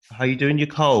How you doing? You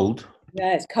cold?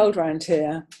 Yeah, it's cold round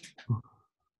here.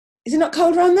 Is it not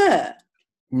cold round there?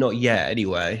 Not yet,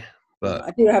 anyway. No, But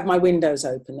I do have my windows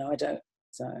open though. I don't.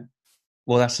 So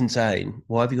well, that's insane.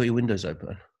 Why have you got your windows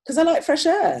open? because I like fresh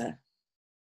air.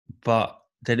 But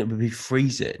then it would be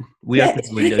freezing. We have Yeah, the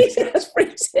it's windows. freezing. I was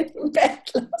freezing in bed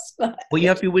last night. Well, you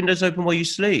have your windows open while you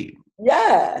sleep.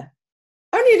 Yeah,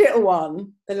 only a little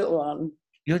one. The little one.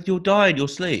 You'll die in your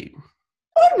sleep.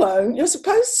 I won't. You're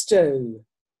supposed to.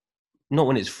 Not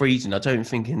when it's freezing. I don't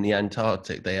think in the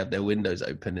Antarctic they have their windows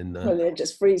open in the. Well, they're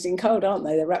just freezing cold, aren't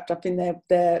they? They're wrapped up in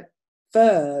their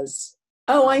furs.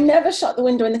 Oh, I never shut the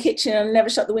window in the kitchen. I never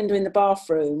shut the window in the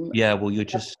bathroom. Yeah, well, you're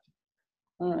just.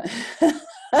 All right.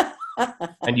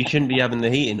 And you shouldn't be having the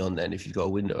heating on then if you've got a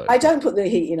window open. I don't put the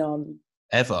heating on.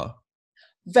 Ever.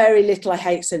 Very little. I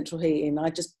hate central heating. I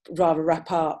just rather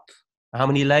wrap up. How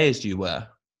many layers do you wear?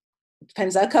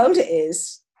 Depends how cold it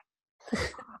is.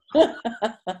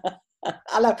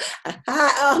 I love a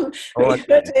hat on,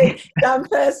 hoodie,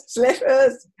 jumpers,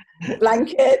 slippers,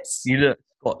 blankets. You look.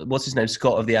 What's his name?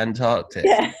 Scott of the Antarctic.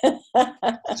 Yeah.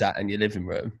 Sat in your living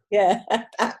room. Yeah,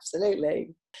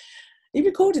 absolutely. Are you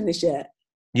recording this yet?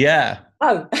 Yeah.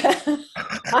 Oh,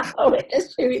 we're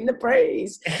just shooting the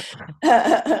breeze.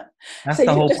 That's So the you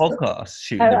whole just- podcast.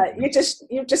 Shooting. All right, you just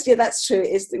yeah, that's true.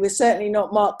 We're certainly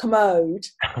not Mark Commode.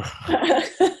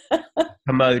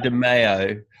 Commode and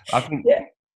Mayo. I think. Yeah.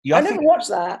 You, I never watched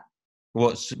that.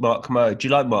 What's Mark Commode? Do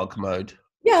you like Mark Commode?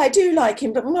 Yeah, I do like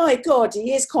him, but my God,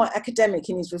 he is quite academic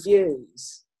in his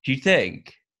reviews. Do you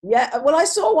think? Yeah, well, I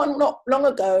saw one not long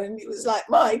ago, and it was like,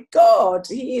 my God,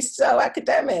 he is so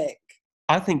academic.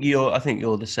 I think you're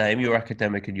the same. You're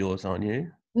academic in yours, aren't you?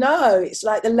 No, it's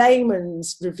like the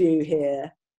layman's review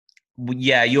here. Well,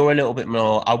 yeah, you're a little bit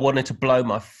more. I wanted to blow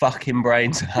my fucking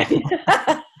brains out.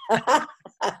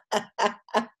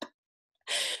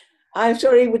 I'm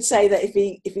sure he would say that if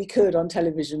he could on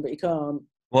television, but he can't.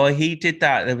 Well, he did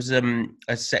that. There was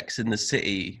a Sex and the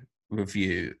City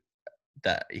review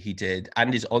that he did,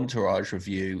 and his Entourage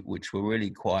review, which were really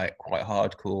quite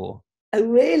hardcore. Oh,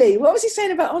 really? What was he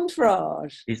saying about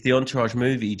Entourage? It's the Entourage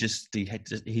movie.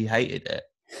 He hated it.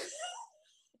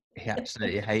 He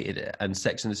absolutely hated it. And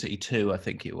Sex and the City 2, I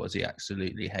think it was. He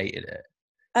absolutely hated it.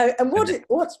 And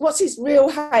what's his real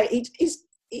hate?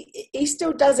 He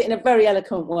still does it in a very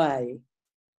eloquent way.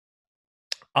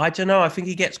 I don't know. I think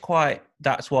he gets quite.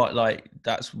 That's what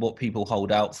people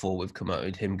hold out for with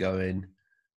Commode. Him going.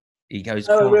 He goes.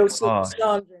 Oh, real hard.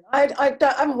 slandering. I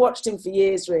haven't watched him for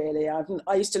years, really.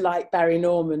 I used to like Barry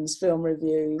Norman's film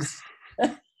reviews.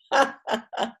 What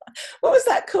was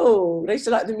that called? I used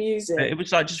to like the music. It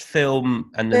was like just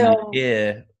film and then the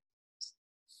year,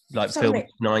 like Something. film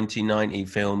 1990,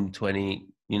 film 20.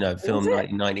 Film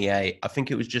 1998. I think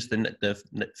it was just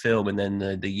the film and then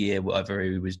the year whatever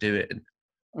he was doing.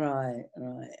 Right.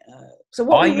 So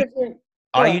what were you doing?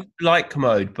 I used to like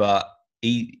Commode, but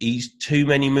he's too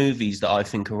many movies that I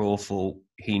think are awful.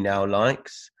 He now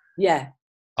likes. Yeah.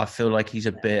 I feel like he's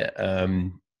a bit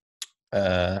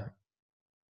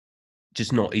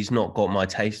just not. He's not got my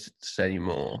tastes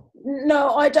anymore.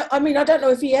 No, I don't. I mean, I don't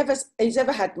know if he's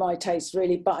ever had my taste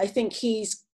really, but I think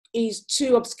he's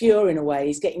too obscure in a way.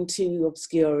 He's getting too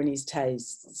obscure in his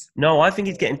tastes. No, I think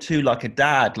he's getting too like a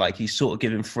dad. Like he's sort of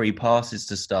giving free passes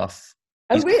to stuff.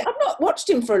 Oh, really? I've not watched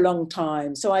him for a long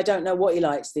time, so I don't know what he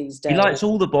likes these days. He likes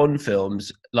all the Bond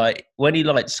films. Like when he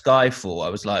liked Skyfall, I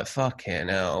was like, "Fucking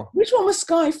hell!" Which one was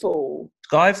Skyfall?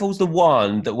 Skyfall's the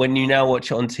one that when you now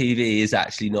watch it on TV is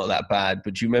actually not that bad.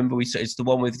 But do you remember it's the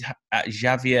one with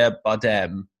Javier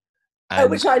Bardem. Oh,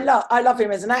 which I love. I love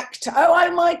him as an actor.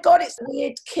 Oh my God, it's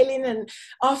weird killing. And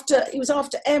he was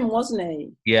after M, wasn't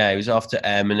he? Yeah, he was after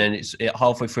M, and then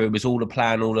halfway through it was all a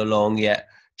plan all along. Yet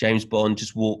James Bond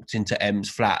just walked into M's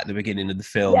flat at the beginning of the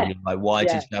film, and you're like, why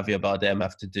did Javier Bardem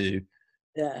have to do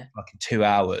fucking 2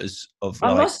 hours of?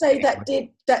 I must say that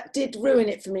did ruin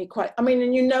it for me quite. I mean,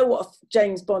 and you know what,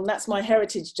 James Bond? That's my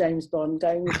heritage, James Bond.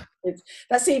 Going with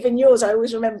that's even yours. I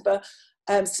always remember.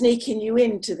 Sneaking you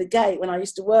into the gate when I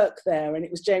used to work there, and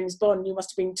it was James Bond. You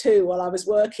must have been 2 while I was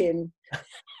working.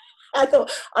 I thought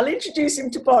I'll introduce him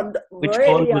to Bond. Which really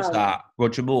Bond young. was that?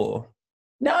 Roger Moore?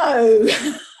 No,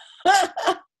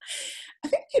 I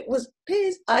think it was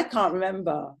Piers. I can't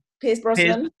remember. Piers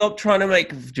Brosnan. Stop trying to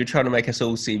make. You're trying to make us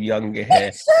all seem younger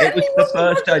here. It was the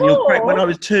first Daniel Craig when I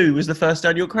was 2. It was the first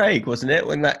Daniel Craig, wasn't it?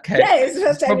 When that came. Yeah, it was the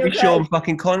first Daniel Probably Craig. Sean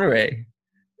fucking Connery.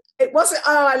 It wasn't.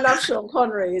 Oh, I love Sean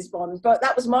Connery as Bond, but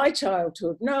that was my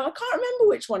childhood. No, I can't remember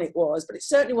which one it was, but it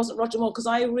certainly wasn't Roger Moore because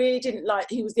I really didn't like.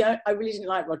 I really didn't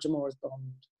like Roger Moore as Bond.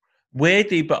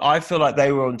 Weirdly, but I feel like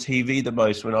they were on TV the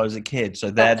most when I was a kid,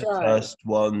 so they're the first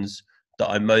ones that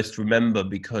I most remember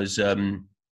because,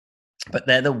 but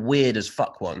they're the weird as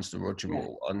fuck ones, the Roger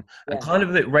Moore one, and kind of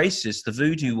a bit racist. The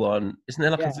voodoo one, isn't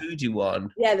there like a voodoo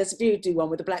one? Yeah, there's a voodoo one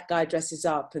where the black guy dresses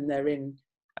up and they're in.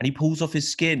 And he pulls off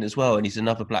his skin as well, and he's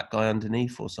another black guy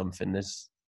underneath or something. There's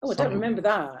I don't remember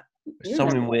that.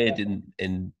 Something weird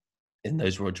in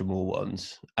those Roger Moore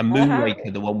ones. And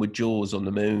Moonraker, the one with Jaws on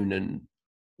the moon, and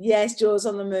yes, Jaws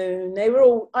on the Moon. They were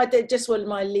all. They just were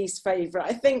my least favourite.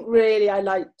 I think really I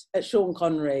liked Sean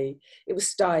Connery. It was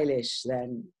stylish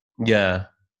then. Yeah.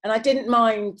 And I didn't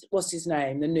mind what's his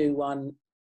name, the new one.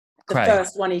 The Craig.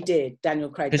 First one he did, Daniel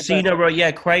Craig. Casino Royale.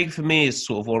 Yeah, Craig for me is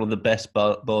sort of one of the best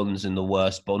Bonds in the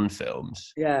worst Bond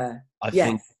films. Yeah. I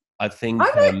think.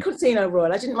 I like Casino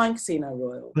Royale. I didn't mind Casino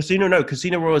Royale. Casino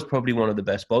Royale is probably one of the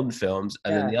best Bond films,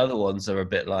 and then the other ones are a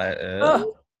bit like.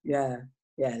 Yeah,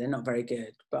 they're not very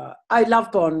good. But I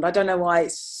love Bond. I don't know why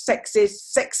it's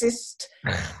sexist,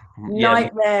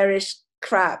 nightmarish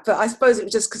crap. But I suppose it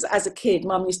was just because as a kid,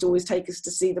 Mum used to always take us to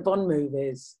see the Bond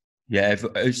movies. Yeah.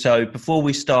 So before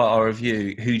we start our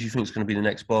review, who do you think is going to be the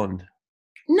next Bond?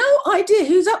 No idea.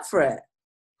 Who's up for it?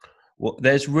 Well,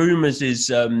 there's rumours is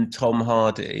Tom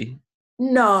Hardy.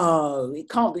 No, it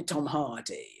can't be Tom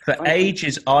Hardy. For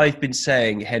ages, I've been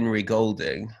saying Henry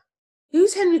Golding.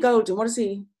 Who's Henry Golding? What is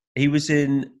he? He was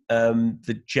in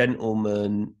The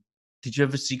Gentleman. Did you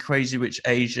ever see Crazy Rich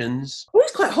Asians? Oh,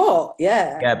 he's quite hot,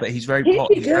 yeah. Yeah, but he's very posh.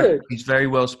 He's very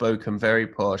well spoken, very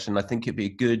posh, and I think it'd be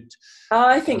good.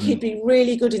 I think he'd be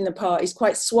really good in the part. He's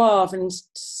quite suave and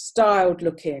styled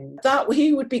looking.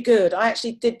 He would be good. I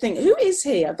actually did think, who is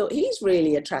he? I thought he's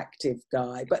really attractive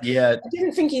guy, but I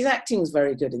didn't think his acting was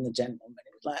very good in The Gentleman.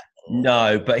 It was like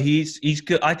no, but he's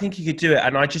good. I think he could do it,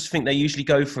 and I just think they usually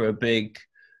go for a big.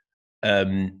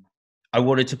 I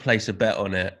wanted to place a bet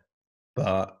on it,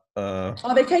 but.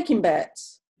 Are they taking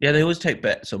bets? Yeah, they always take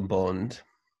bets on Bond.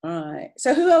 All right.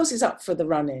 So who else is up for the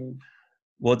run-in?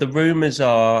 Well, the rumours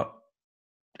are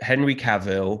Henry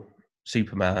Cavill,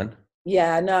 Superman.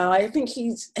 Yeah, no, I think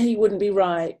he wouldn't be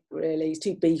right, really. He's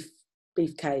too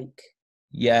beefcake.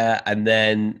 Yeah, and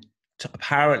then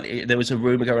apparently there was a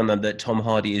rumour going on that Tom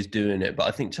Hardy is doing it, but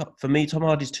I think for me, Tom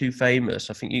Hardy's too famous.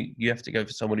 I think you have to go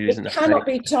for someone who isn't. It cannot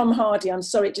be Tom Hardy. I'm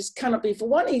sorry, it just cannot be. For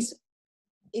one, he's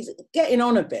getting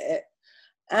on a bit,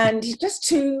 and he's just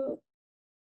too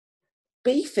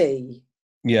beefy.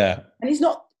 Yeah, and he's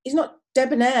not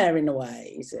debonair in a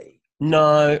way, is he?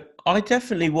 No, I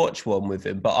definitely watch one with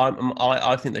him, but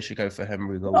I think they should go for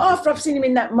Henry Golding. After I've seen him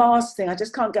in that mask thing, I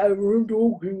just can't go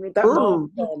with that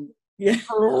mask on. Yeah.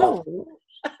 Hello,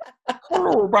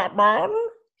 Batman.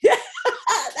 Yeah,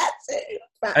 that's it.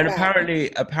 Batman.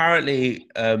 And apparently,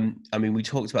 I mean, we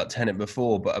talked about Tenet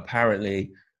before, but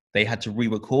apparently they had to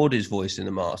re-record his voice in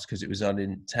the mask because it was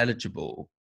unintelligible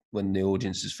when the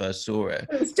audiences first saw it.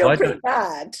 It was still pretty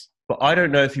bad. But I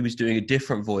don't know if he was doing a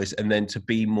different voice and then to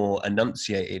be more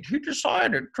enunciated. Who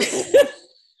decided?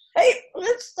 It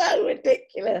was so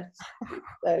ridiculous.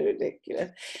 So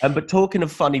ridiculous. But talking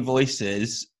of funny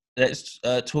voices, let's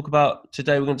talk about,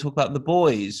 today we're going to talk about The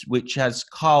Boys, which has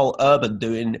Carl Urban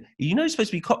doing, he's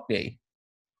supposed to be Cockney.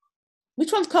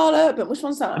 Which one's Carl Urban? Which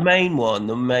one's that? The main one,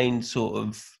 the main sort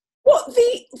of... What,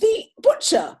 the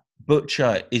Butcher?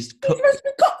 Butcher is... He's supposed to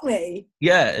be Cockney?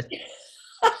 Yeah.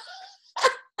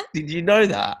 Did you know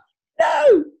that?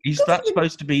 No. That's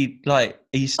supposed to be like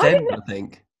East End, I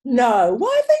think. No.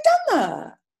 Why have they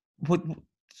done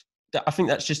that? I think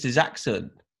that's just his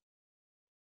accent.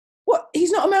 What?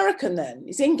 He's not American then?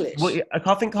 He's English? Well,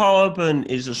 I think Carl Urban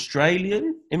is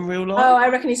Australian in real life. Oh, I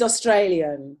reckon he's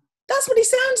Australian. That's what he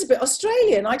sounds a bit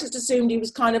Australian. I just assumed he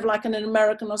was kind of like an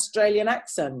American-Australian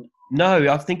accent.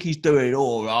 No, I think he's doing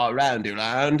all right round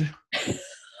around.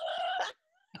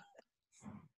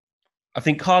 I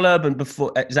think Carl Urban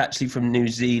is actually from New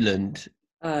Zealand.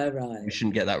 Oh, right. We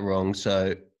shouldn't get that wrong.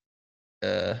 So,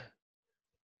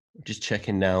 just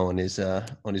checking now on his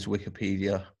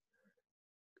Wikipedia.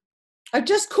 I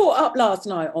just caught up last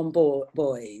night on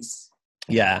Boys.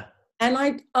 Yeah. And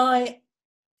I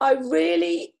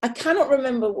cannot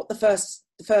remember what the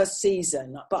first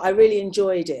season, but I really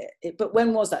enjoyed it. But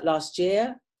when was that? Last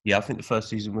year? Yeah, I think the first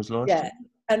season was last year.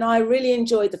 And I really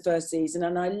enjoyed the first season,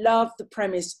 and I loved the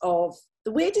premise of,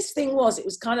 the weirdest thing was, it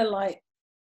was kind of like,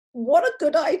 what a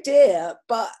good idea,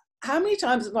 but how many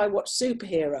times have I watched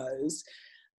superheroes?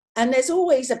 And there's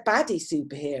always a baddie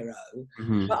superhero,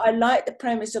 but I like the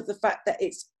premise of the fact that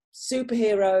it's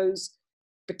superheroes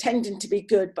pretending to be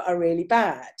good, but are really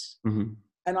bad. Mm-hmm.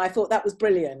 And I thought that was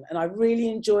brilliant. And I really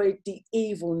enjoyed the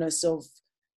evilness of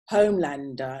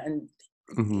Homelander and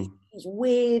his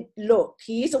weird look.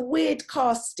 He is a weird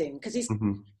casting because he's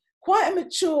quite a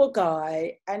mature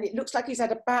guy, and it looks like he's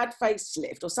had a bad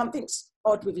facelift or something's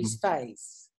odd with his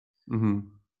face. Mm-hmm.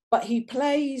 But he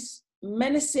plays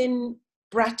menacing,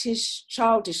 bratish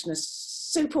childishness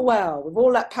super well with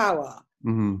all that power.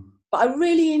 Mm-hmm. But I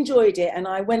really enjoyed it, and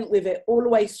I went with it all the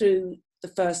way through the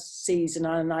first season,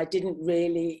 and I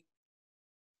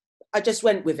just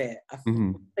went with it. I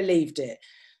believed it.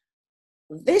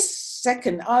 This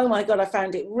second, oh my God, I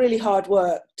found it really hard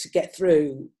work to get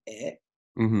through it.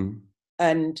 Mm-hmm.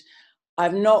 And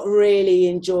I've not really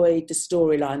enjoyed the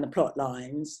storyline, the plot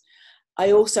lines.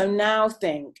 I also now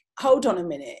think, hold on a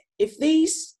minute,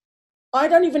 I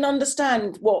don't even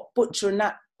understand what Butcher and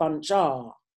that bunch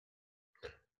are.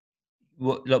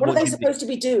 What are they supposed to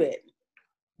be doing?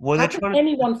 How can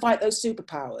anyone fight those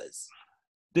superpowers?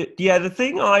 The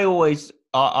thing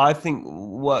I think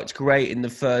worked great in the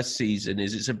first season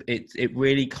is it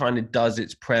really kind of does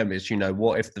its premise. You know,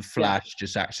 what if the Flash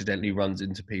just accidentally runs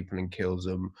into people and kills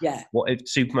them? Yeah. What if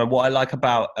Superman? What I like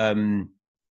about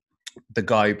the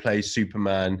guy who plays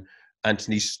Superman,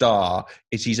 Anthony Starr,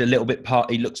 is he's a little bit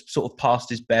he looks sort of past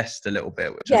his best a little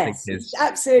bit, which I think is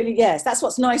absolutely, yes. That's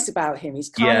what's nice about him. He's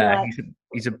kind of like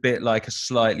he's a bit like a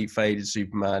slightly faded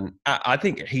Superman. I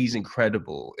think he's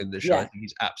incredible in the show. I think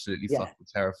he's absolutely fucking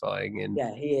terrifying.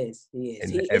 He is. He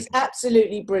is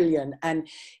absolutely brilliant, and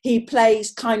he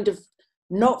plays kind of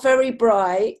not very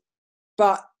bright,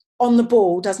 but on the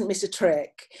ball, doesn't miss a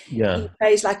trick. Yeah. He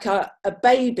plays like a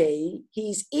baby.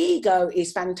 His ego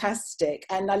is fantastic.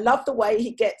 And I love the way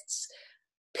he gets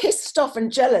pissed off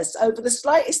and jealous over the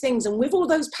slightest things. And with all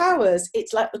those powers,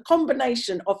 it's like a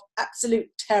combination of absolute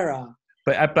terror.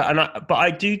 But I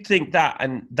do think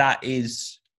that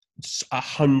is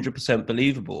 100%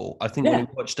 believable. I think when we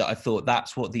watched it, I thought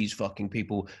that's what these fucking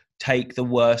people take the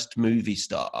worst movie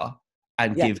star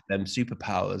and give them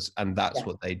superpowers, and that's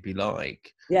what they'd be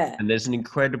like. Yeah. And there's an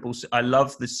incredible. I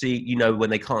love the scene, you know, when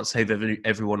they can't save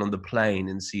everyone on the plane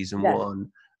in season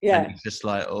 1. Yeah. And it's just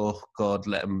like, oh God,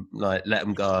 let them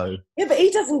go. Yeah, but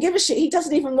he doesn't give a shit. He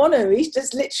doesn't even want to. He's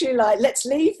just literally like, let's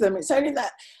leave them. It's only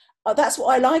that. That's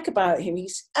what I like about him.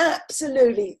 He's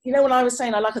absolutely, you know, when I was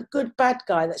saying I like a good bad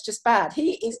guy that's just bad.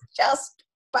 He is just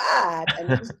bad,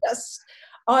 and he's just.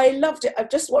 I loved it. I've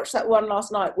just watched that one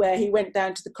last night where he went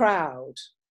down to the crowd.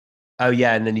 Oh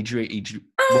yeah, and then he drew.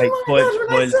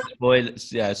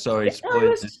 Spoilers. Yeah, sorry.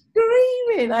 Spoilers. I was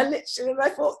screaming. I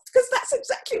thought, because that's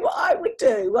exactly what I would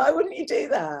do. Why wouldn't you do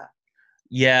that?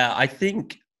 Yeah, I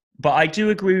think, but I do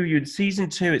agree with you. In season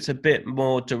 2, it's a bit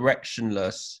more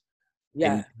directionless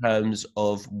in terms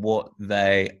of what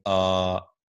they are.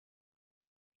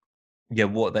 Yeah,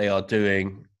 what they are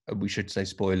doing. We should say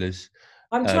spoilers.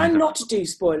 I'm trying not to do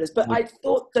spoilers, but I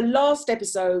thought the last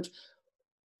episode,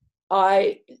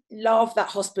 I loved that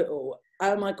hospital.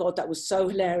 Oh my God, that was so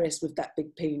hilarious with that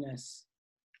big penis.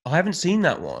 I haven't seen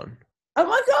that one. Oh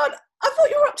my God, I thought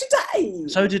you were up to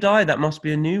date. So did I. That must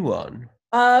be a new one.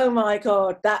 Oh my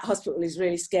God, that hospital is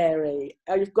really scary.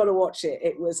 Oh, you've got to watch it.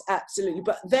 It was absolutely,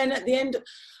 but then at the end,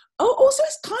 also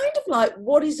it's kind of like,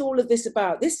 what is all of this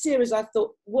about? This series, I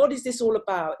thought, what is this all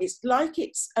about? It's like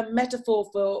it's a metaphor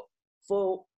for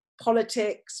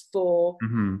politics, for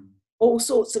all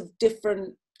sorts of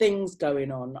different things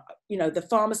going on. You know, the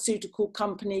pharmaceutical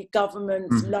company,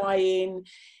 governments lying.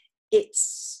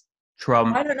 It's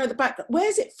Trump. I don't know the background.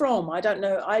 Where's it from? I don't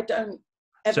know. I don't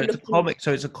ever. So it's a comic.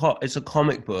 So it's a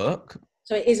comic book.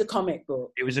 So it is a comic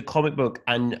book. It was a comic book,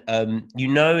 and you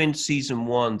know, in season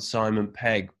 1, Simon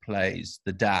Pegg plays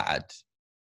the dad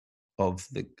of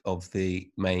the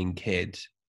main kid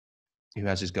who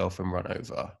has his girlfriend run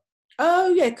over.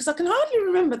 Oh, yeah, because I can hardly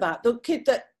remember that. The kid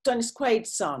that Dennis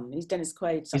Quaid's son. He's Dennis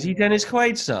Quaid's son. Is he Dennis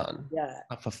Quaid's son? Yeah.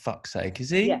 Oh, for fuck's sake, is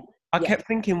he? Yeah. I kept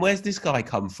thinking, where's this guy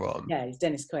come from? Yeah, he's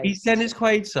Dennis Quaid. He's Dennis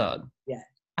Quaid's son? Yeah.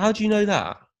 How do you know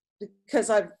that?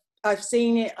 Because I've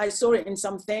seen it. I saw it in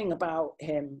something about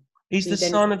him. He's the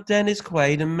son of Dennis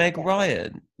Quaid and Meg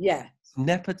Ryan. Yeah.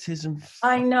 Nepotism.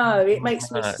 I know. It makes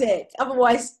me sick.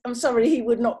 Otherwise, I'm sorry, he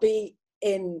would not be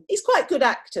in. He's quite a good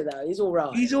actor, though. He's all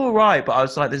right. He's all right, but I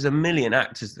was like, there's a million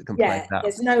actors that can play that.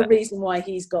 There's no reason why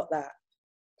he's got that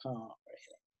part,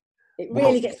 really. It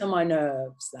really gets on my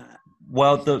nerves, that.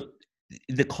 Well,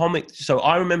 the comic. So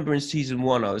I remember in season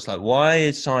 1, I was like, why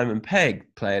is Simon Pegg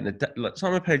playing like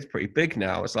Simon Pegg's pretty big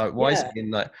now. I was like, why is he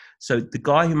in like? So the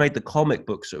guy who made the comic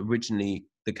books, originally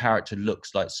the character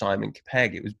looks like Simon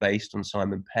Pegg. It was based on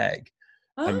Simon Pegg.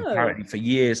 And apparently for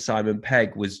years Simon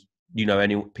Pegg was, you know,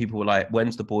 people were like,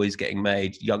 when's The Boys getting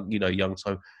made? Young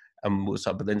Simon. And what's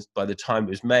up? But then by the time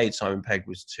it was made, Simon Pegg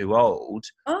was too old.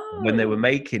 When they were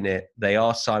making it, they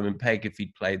asked Simon Pegg if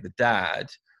he'd play the dad.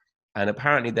 And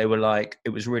apparently they were like, it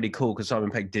was really cool because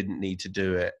Simon Pegg didn't need to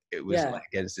do it. It was like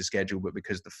against the schedule, but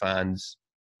because the fans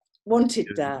wanted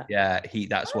that. Yeah,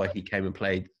 that's why he came and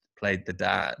played the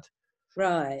dad.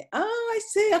 Right. Oh, I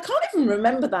see. I can't even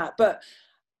remember that, but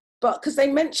because they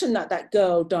mentioned that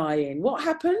girl dying. What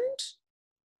happened?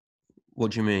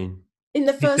 What do you mean? In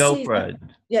the first girlfriend.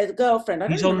 season? Yeah, the girlfriend.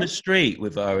 He's on the street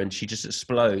with her and she just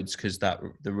explodes because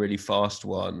the really fast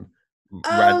one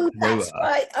ran through that's her.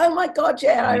 right. Oh my God,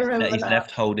 yeah, I remember He's that.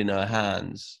 left holding her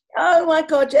hands. Oh my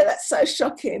God, yeah, that's so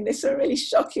shocking. It's a really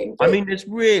shocking bit. I mean, there's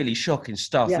really shocking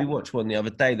stuff. Yeah. We watched one the other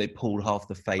day. They pulled half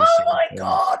the face Oh off. my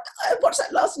God, I watched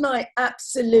that last night.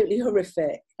 Absolutely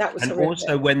horrific. That was horrific.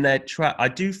 Also when they're I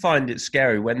do find it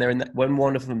scary when they're when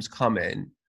one of them's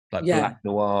coming, like Black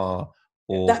Noir.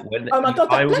 Or oh my God,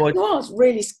 that Black Noir's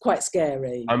really quite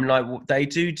scary. I'm like, well, they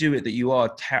do it that you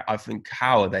are, I think,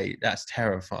 how are they? That's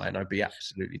terrifying. I'd be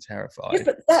absolutely terrified. Yeah,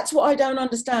 but that's what I don't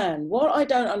understand. What I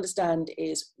don't understand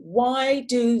is why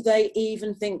do they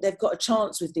even think they've got a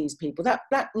chance with these people? That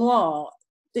Black Noir,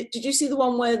 did you see the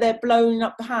one where they're blowing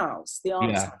up the house, the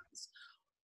aunt's house?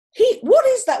 What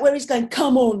is that where he's going,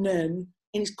 come on then,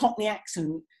 in his Cockney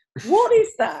accent? What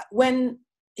is that when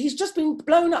he's just been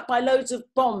blown up by loads of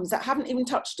bombs that haven't even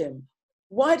touched him?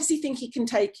 Why does he think he can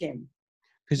take him?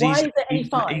 Why is there any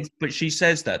fight? But she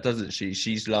says that, doesn't she?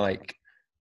 She's like,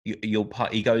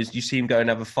 he goes, you see him go and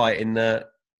have a fight in the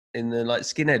like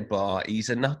skinhead bar. He's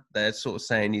a nut. They're sort of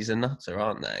saying he's a nutter,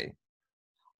 aren't they?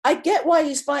 I get why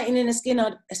he's fighting in a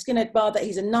skinhead bar, that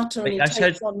he's a nutter and he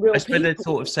takes on real people. They're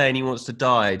sort of saying he wants to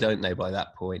die, don't they, by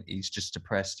that point? He's just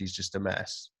depressed. He's just a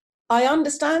mess. I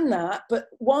understand that, but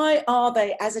why are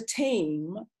they, as a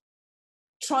team,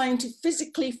 trying to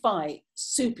physically fight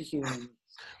superhumans?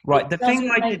 Right, the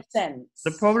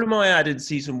problem I had in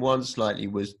season 1 slightly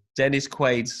was Dennis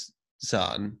Quaid's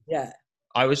son. Yeah.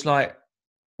 I was like,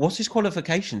 what's his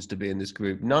qualifications to be in this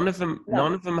group? None of them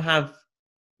are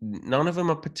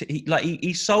like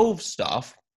he solves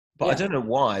stuff, but I don't know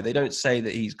why. They don't say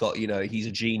that he's got, he's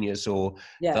a genius or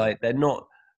like they're not.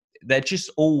 They're just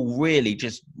all really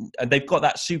just, and they've got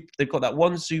that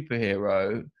one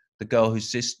superhero, the girl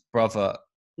whose brother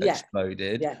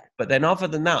exploded. Yeah. But then other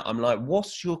than that, I'm like,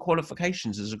 what's your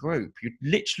qualifications as a group? You're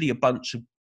literally a bunch of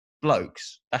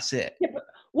blokes. That's it. Yeah, but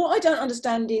what I don't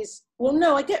understand is, well,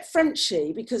 no, I get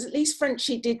Frenchie, because at least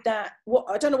Frenchie did that.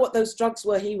 I don't know what those drugs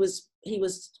were. He was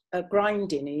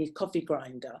grinding, he coffee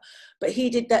grinder, but he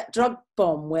did that drug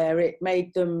bomb where it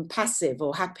made them passive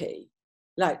or happy,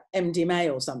 like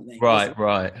MDMA or something.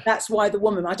 Right. That's why the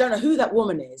woman, I don't know who that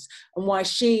woman is and why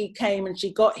she came and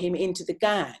she got him into the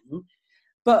gang,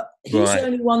 but he's the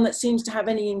only one that seems to have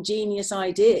any ingenious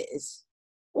ideas.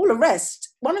 All the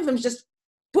rest, one of them's just,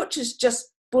 Butcher's just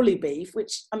bully beef,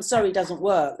 which I'm sorry doesn't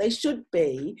work. They should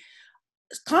be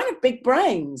kind of big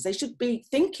brains. They should be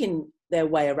thinking their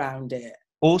way around it.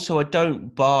 Also, I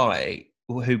don't buy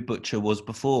who Butcher was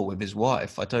before with his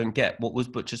wife. I don't get, what was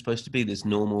Butcher supposed to be, this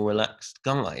normal, relaxed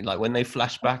guy? Like when they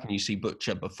flash back and you see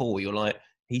Butcher before, you're like,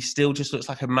 he still just looks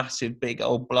like a massive, big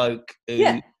old bloke.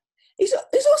 He's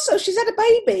also, she's had a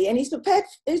baby and he's telling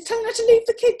her to leave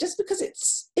the kid just because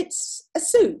it's a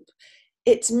soup.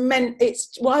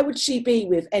 Why would she be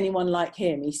with anyone like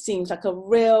him? He seems like a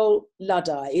real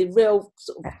Luddite, a real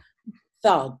sort of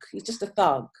thug. He's just a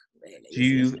thug,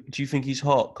 really. Do you think he's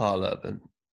hot, Carl Urban?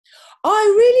 I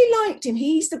really liked him.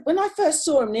 When I first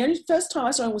saw him, the first time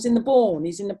I saw him was in The Bourne.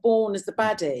 He's in The Bourne as the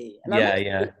baddie.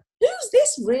 And who's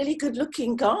this really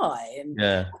good-looking guy? And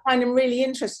I find him really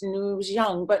interesting when he was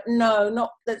young. But no,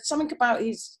 not that. Something about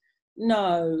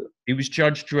no. He was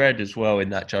Judge Dredd as well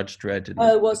in that Judge Dredd.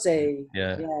 Was he?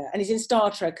 Yeah. And he's in Star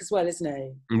Trek as well, isn't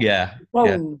he? Yeah.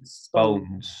 Bones.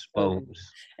 And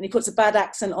he puts a bad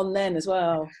accent on then as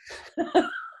well.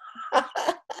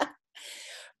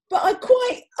 But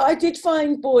I did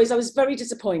find Boys, I was very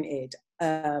disappointed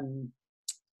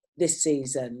this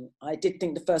season. I did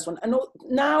think the first one, and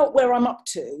now where I'm up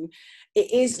to,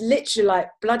 it is literally like,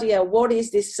 bloody hell, what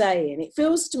is this saying? It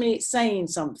feels to me it's saying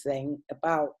something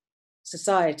about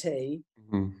society,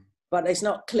 but it's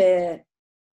not clear.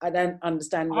 I don't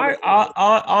understand what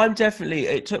I'm definitely,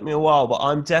 it took me a while, but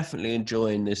I'm definitely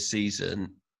enjoying this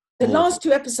season. The last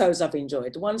 2 episodes I've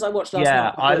enjoyed. The ones I watched last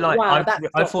night.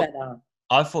 Better.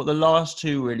 I thought the last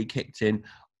 2 really kicked in.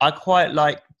 I quite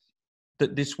like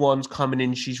that this one's coming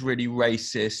in. She's really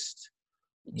racist.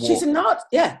 She's a nut,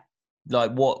 yeah.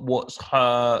 Like what's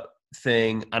her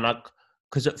thing? And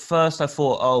because at first I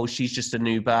thought, oh, she's just a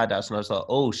new badass, and I was like,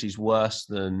 oh, she's worse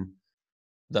than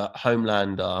the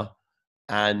Homelander.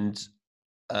 And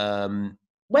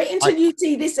Wait until you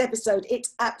see this episode.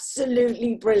 It's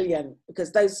absolutely brilliant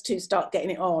because those two start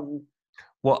getting it on.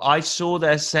 Well, I saw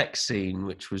their sex scene,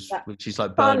 which is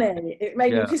like funny. It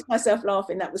made me piss myself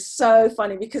laughing. That was so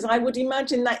funny because I would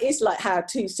imagine that is like how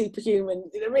two superhumans,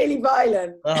 really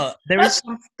violent. I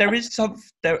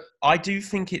do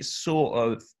think it's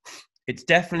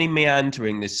definitely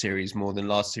meandering this series more than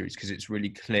last series because it's really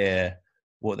clear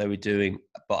what they were doing.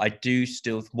 But I do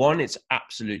still, it's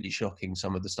absolutely shocking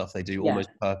some of the stuff they do almost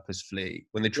purposefully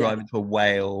when they drive into a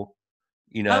whale.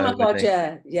 You know, oh my god,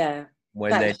 when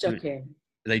that's shocking.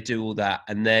 They do all that,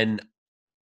 and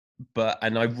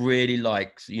I really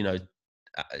like, the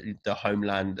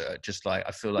Homelander. Just like,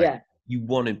 I feel like you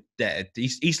want him dead.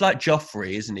 He's like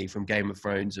Joffrey, isn't he, from Game of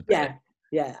Thrones a bit?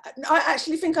 Yeah. I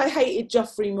actually think I hated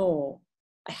Joffrey more.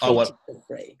 I hated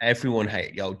Joffrey. Everyone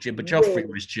hated but Joffrey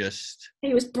was just...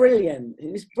 He was brilliant.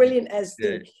 He was brilliant as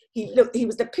he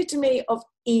was the epitome of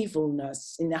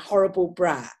evilness in the horrible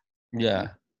brat. Yeah.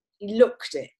 He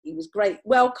looked it. He was great.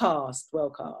 Well cast.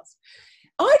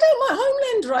 I don't like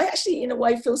Homelander. I actually, in a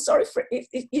way, feel sorry for it.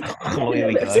 Here we go.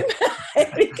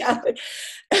 Here we go.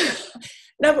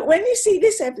 No, but when you see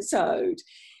this episode,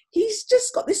 he's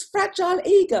just got this fragile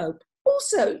ego.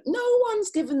 Also, no one's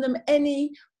given them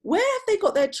any... Where have they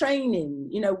got their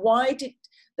training? Why did...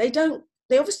 They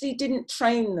obviously didn't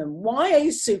train them. Why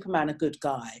is Superman a good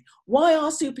guy? Why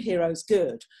are superheroes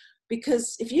good?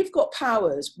 Because if you've got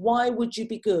powers, why would you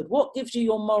be good? What gives you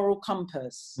your moral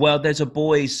compass? Well, there's a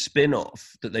boys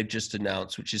spin-off that they've just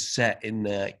announced, which is set in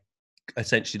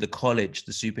essentially the college,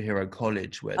 the superhero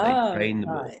college, where they train them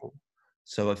all.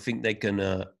 So I think they're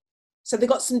gonna... So they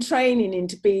got some training in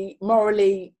to be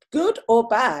morally good or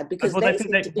bad, because bad.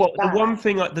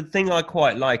 The thing I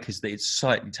quite like is that it's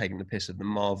slightly taking the piss of the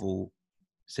Marvel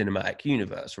cinematic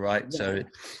universe, right? Yeah. So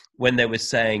when they were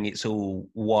saying it's all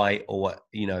white or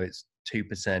it's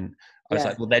 2%, I was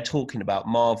like, well, they're talking about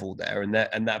Marvel there, and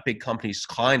that big company's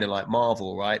kind of like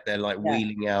Marvel, right? They're like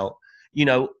wheeling out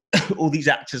all these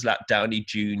actors like Downey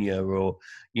Jr. or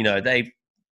they've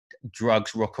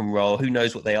drugs, rock and roll, who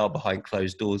knows what they are behind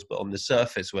closed doors, but on the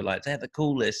surface we're like, they're the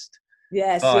coolest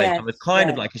guys. And it's kind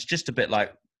of like, it's just a bit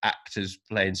like actors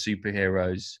playing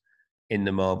superheroes in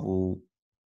the Marvel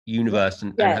universe,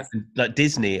 and like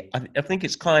Disney. I think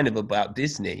it's kind of about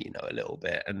Disney, a little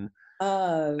bit, and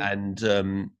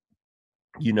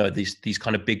these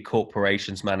kind of big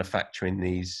corporations manufacturing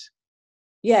these.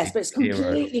 Yes, but it's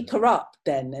completely corrupt.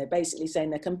 Then they're basically saying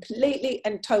they're completely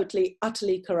and totally,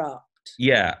 utterly corrupt.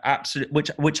 Yeah, absolutely.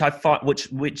 Which I find,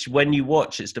 which when you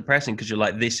watch, it's depressing because you're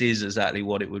like, this is exactly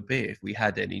what it would be if we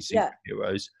had any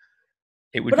superheroes.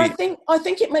 It would. But I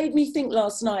think it made me think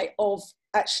last night of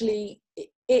actually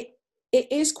it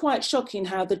is quite shocking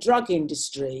how the drug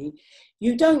industry,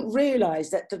 you don't realise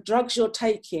that the drugs you're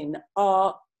taking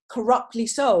are corruptly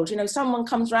sold. Someone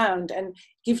comes around and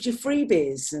gives you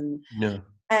freebies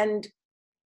and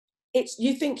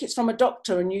you think it's from a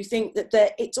doctor, and you think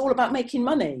that it's all about making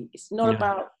money. It's not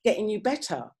about getting you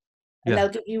better. And they'll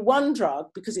give you one drug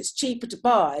because it's cheaper to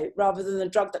buy rather than a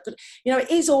drug that could,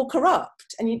 it is all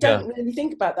corrupt. And you don't really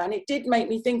think about that. And it did make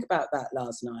me think about that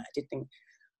last night. I did think,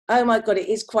 oh my God, it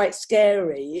is quite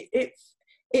scary.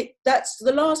 That's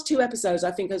the last 2 episodes,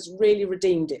 I think, has really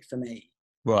redeemed it for me.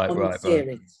 Right.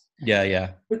 Series.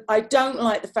 Yeah. But I don't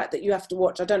like the fact that you have to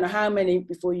watch, I don't know how many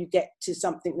before you get to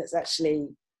something that's actually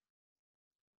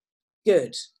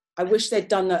good. I wish they'd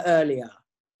done that earlier.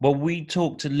 Well, we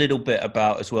talked a little bit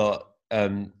about as well.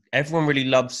 Everyone really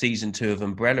loved season 2 of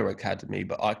Umbrella Academy,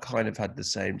 but I kind of had the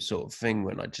same sort of thing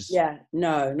when I just... Yeah,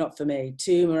 no, not for me.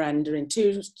 Too Miranda,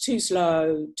 too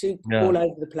slow, all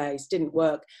over the place. Didn't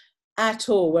work at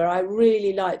all, where I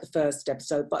really liked the first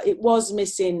episode, but it was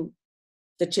missing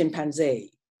the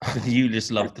chimpanzee. You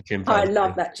just loved the chimpanzee. I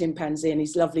love that chimpanzee and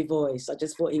his lovely voice. I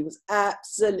just thought he was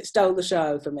absolutely stole the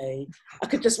show for me. I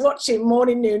could just watch him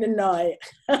morning, noon and night.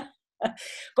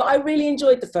 But I really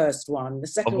enjoyed the first one. The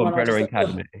second one, Umbrella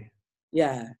Academy.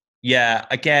 Yeah.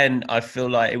 Again, I feel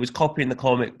like it was copying the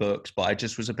comic books, but I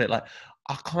just was a bit like,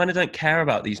 I kind of don't care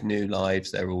about these new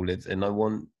lives they're all living. I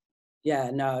want...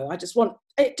 Yeah, no, I just want...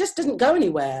 It just doesn't go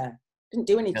anywhere. Didn't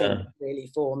do anything really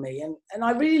for me. And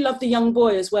I really love the young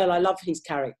boy as well. I love his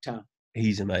character.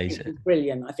 He's amazing. He's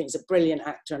brilliant. I think he's a brilliant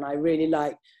actor, and I really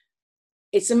like...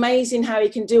 It's amazing how he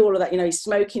can do all of that. He's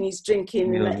smoking, he's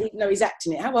drinking, he's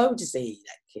acting it. How old is he,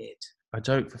 that kid? I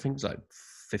think it's like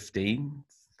 15,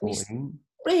 14. He's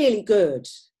really good.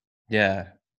 Yeah.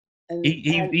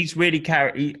 He's really...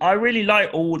 I really like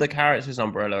all the characters in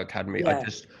Umbrella Academy. I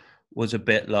just was a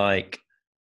bit like,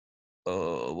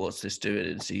 oh, what's this doing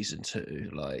in season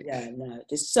 2? Like... Yeah, no, it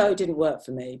just so didn't work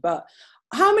for me. But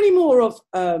how many more of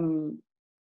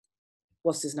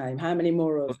what's his name? How many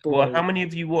more of Boy? Well, how many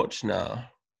have you watched now?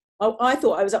 Oh, I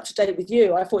thought I was up to date with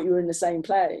you. I thought you were in the same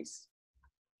place.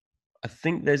 I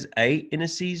think there's 8 in a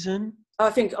season. I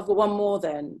think I've got one more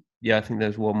then. Yeah, I think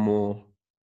there's one more.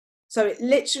 So it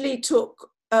literally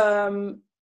took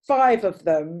 5 of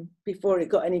them before it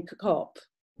got any cop.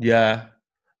 Yeah,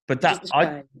 but that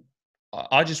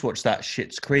I just watched that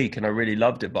Schitt's Creek and I really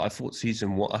loved it. But I thought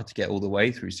I had to get all the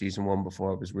way through season 1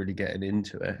 before I was really getting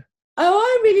into it. Oh,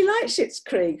 I really like Schitt's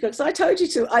Creek because I told you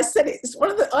to. I said it's one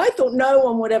of the. I thought no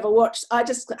one would ever watch. I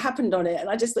just happened on it, and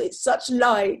I just thought it's such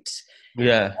light.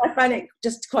 Yeah, I found it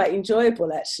just quite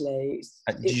enjoyable, actually.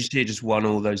 Did you see it just won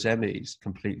all those Emmys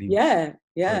completely? Yeah.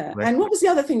 And what was the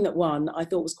other thing that won? I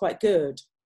thought was quite good.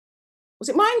 Was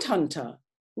it Mindhunter?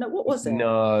 No, what was it?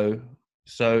 No.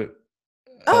 So.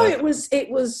 It was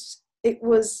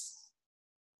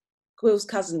Will's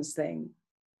cousin's thing.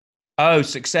 Oh,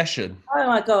 Succession. Oh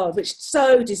my God, which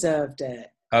so deserved it.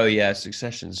 Oh yeah,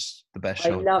 Succession's the best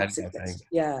show. I love Succession.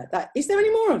 Yeah, is there any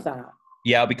more of that?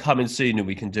 Yeah, I'll be coming soon and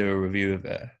we can do a review of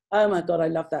it. Oh my God, I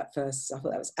love that first. I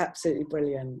thought that was absolutely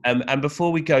brilliant. And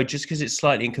before we go, just because it's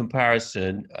slightly in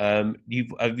comparison,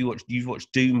 you've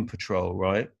watched Doom Patrol,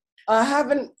 right? I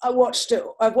haven't. I watched it.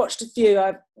 I've watched a few.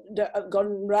 I've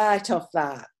gone right off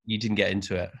that. You didn't get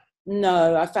into it.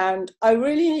 No, I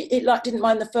really didn't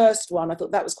mind the first one. I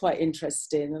thought that was quite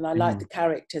interesting, and I liked the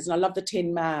characters, and I love the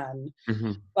Tin Man.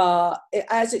 Mm-hmm. But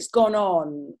as it's gone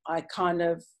on, I don't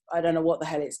know what the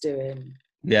hell it's doing.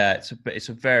 Yeah, it's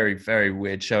a very, very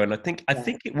weird show, and I think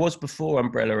it was before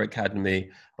Umbrella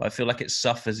Academy, but I feel like it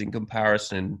suffers in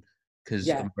comparison because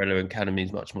Umbrella Academy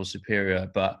is much more superior.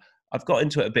 But I've got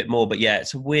into it a bit more. But yeah,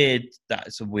 it's a weird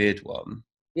one.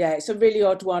 Yeah, it's a really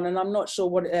odd one, and I'm not sure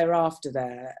what they're after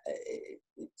there.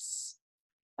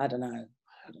 I don't know.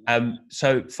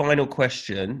 So, final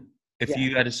question: if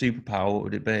you had a superpower, what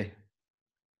would it be?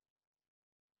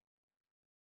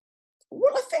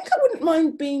 Well, I think I wouldn't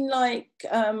mind being like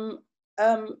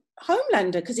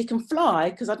Homelander because he can fly.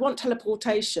 Because I'd want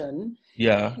teleportation.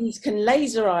 Yeah, he can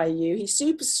laser eye you. He's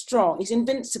super strong. He's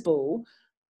invincible.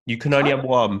 You can only have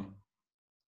one.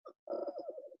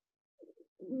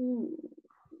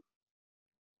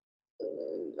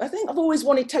 I think I've always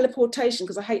wanted teleportation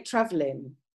because I hate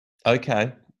travelling.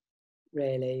 Okay.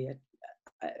 Really.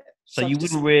 So you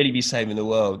wouldn't really be saving the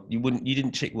world. You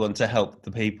didn't pick one to help the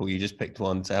people. You just picked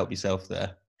one to help yourself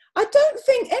there. I don't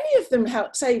think any of them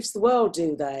saves the world,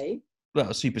 do they?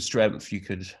 Well, super strength, you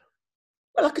could.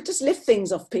 Well, I could just lift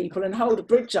things off people and hold a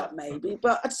bridge up maybe,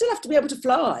 but I'd still have to be able to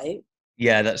fly.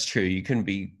 Yeah, that's true. You couldn't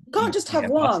be... You can't just have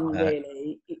one,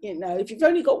 really. You know, if you've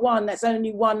only got one, that's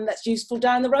only one that's useful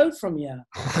down the road from you.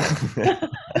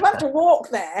 If I have to walk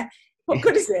there, what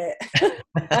good is it?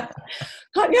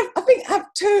 Can't you have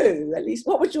 2 at least?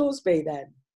 What would yours be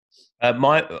then?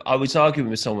 I was arguing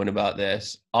with someone about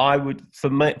this. I would, for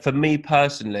me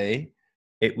personally,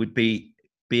 it would be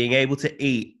being able to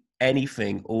eat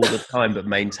anything all the time but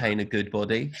maintain a good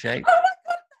body shape. Oh my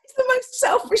God, that's the most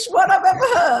selfish one I've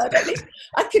ever heard. At least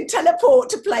I can teleport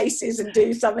to places and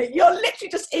do something. You're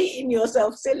literally just eating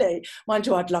yourself silly. Mind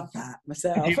you, I'd love that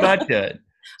myself. Could you imagine?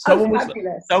 Someone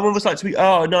was like to me,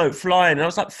 "Oh no, flying," and I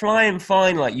was like, "Flying,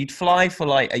 fine. Like you'd fly for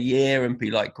like a year and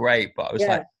be like great." But I was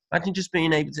like, imagine just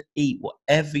being able to eat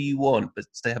whatever you want, but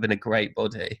still having a great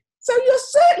body. So you're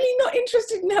certainly not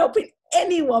interested in helping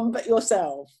anyone but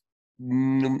yourself.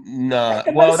 No.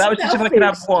 Well, that was just if I could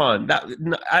have one.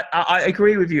 I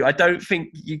agree with you. I don't think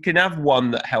you can have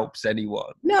one that helps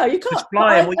anyone. No, you can't.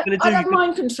 Flying, what are you going to do? I'd have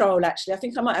mind control, actually. I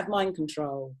think I might have mind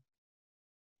control.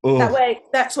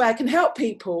 That's where I can help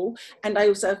people, and I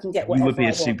also can get whatever I want. You would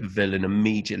be a super villain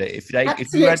immediately. If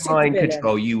you had mind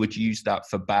control, you would use that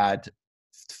for bad,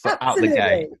 out the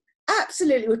gate.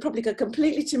 Absolutely, it would probably go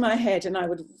completely to my head, and I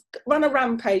would run a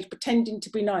rampage pretending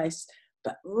to be nice,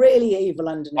 but really evil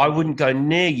underneath. I wouldn't go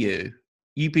near you.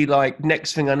 You'd be like,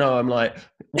 next thing I know, I'm like,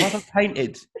 why have I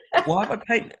painted?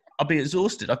 I'll be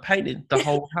exhausted. I painted the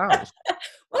whole house.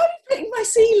 Why are you painting my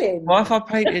ceiling? Why have I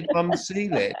painted Mum's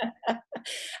ceiling?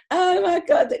 Oh my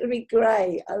God, that would be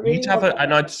great. I really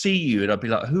and I'd see you and I'd be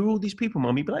like, who are all these people,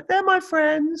 Mum? You'd be like, they're my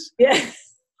friends. Yeah.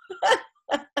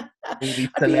 All these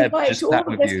celebs just to all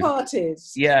the best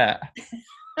parties. Yeah.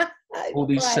 All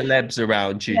these celebs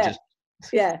around you just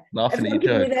laughing at you.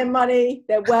 Giving me their money,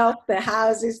 their wealth, their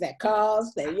houses, their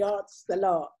cars, their yachts, the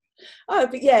lot. Oh,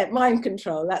 but yeah, mind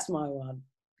control, that's my one.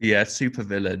 Yeah, super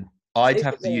villain. I'd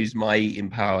have to use my eating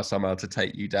power somehow to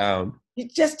take you down. You're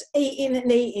just eating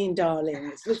and eating,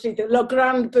 darling. It's literally the Le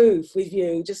Grand Bouffe with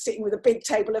you, just sitting with a big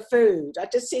table of food. I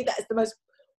just see that as the most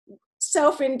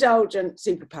self-indulgent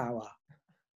superpower.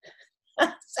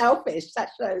 Selfish. That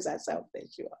shows how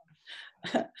selfish you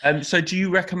are. So do you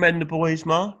recommend The Boys,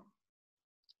 Ma?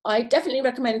 I definitely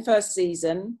recommend first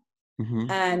season.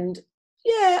 Mm-hmm. And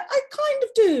yeah, I kind of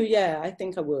do. Yeah, I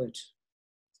think I would.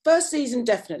 First season,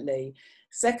 definitely.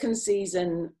 Second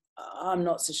season, I'm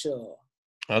not so sure.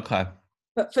 Okay.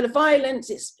 But for the violence,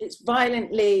 it's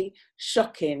violently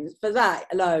shocking. For that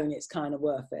alone, it's kind of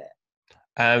worth it.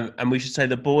 And we should say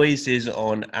The Boys is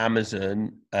on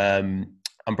Amazon.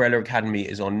 Umbrella Academy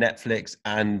is on Netflix,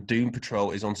 and Doom Patrol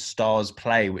is on Stars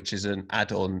Play, which is an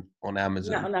add-on on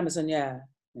Amazon. Not on Amazon, yeah.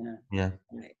 Yeah.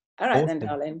 All right then,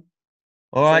 darling.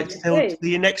 All right. See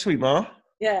you next week, Ma.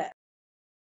 Yeah.